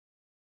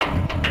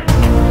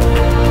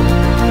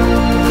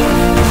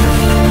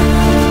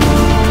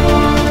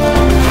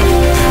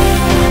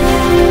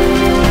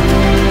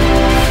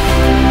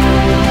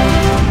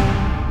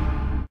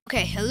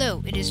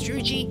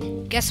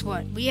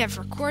now we have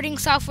recording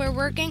software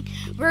working,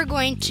 we're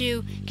going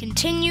to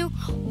continue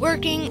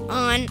working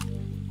on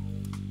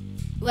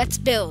let's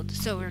build.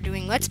 So we're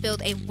doing let's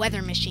build a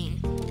weather machine.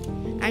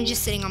 I'm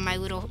just sitting on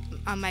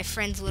my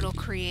friend's little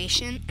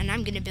creation, and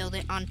I'm gonna build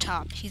it on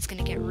top. He's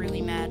gonna get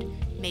really mad.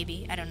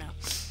 Maybe, I don't know.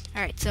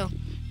 Alright, so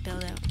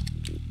build out.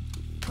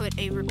 Put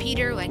a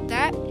repeater like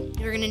that.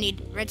 We're gonna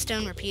need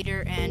redstone,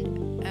 repeater,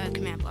 and a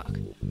command block.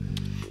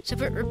 So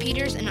put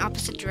repeaters in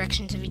opposite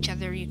directions of each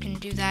other. You can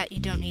do that. You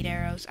don't need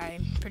arrows.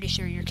 I'm pretty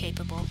sure you're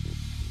capable.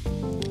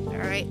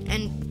 Alright,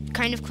 and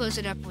kind of close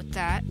it up with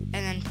that, and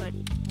then put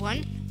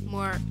one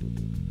more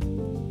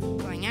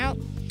going out.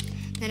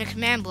 Then a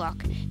command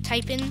block.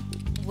 Type in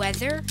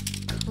weather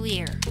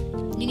clear.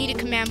 You need a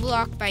command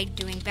block by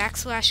doing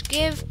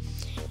 \give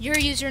your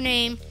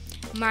username,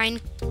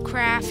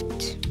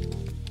 Minecraft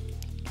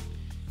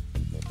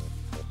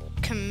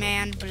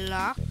command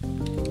block.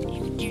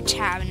 You can do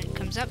tab and it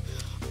comes up.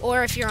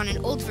 Or if you're on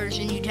an old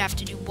version, you'd have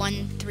to do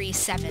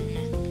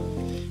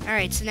 137.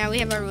 Alright, so now we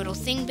have our little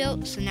thing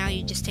built. So now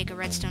you just take a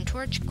redstone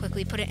torch,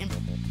 quickly put it and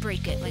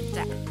break it like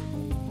that.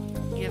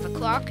 You have a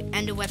clock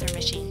and a weather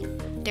machine.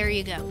 There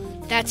you go.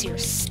 That's your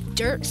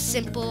dirt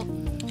simple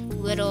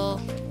little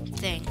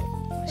thing.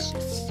 Let's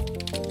just...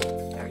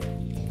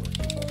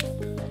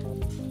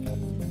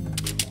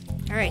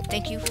 Alright,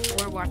 thank you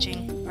for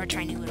watching our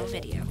tiny little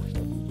video.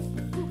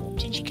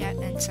 Gingy Cat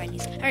and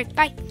Siamese. Alright,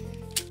 bye!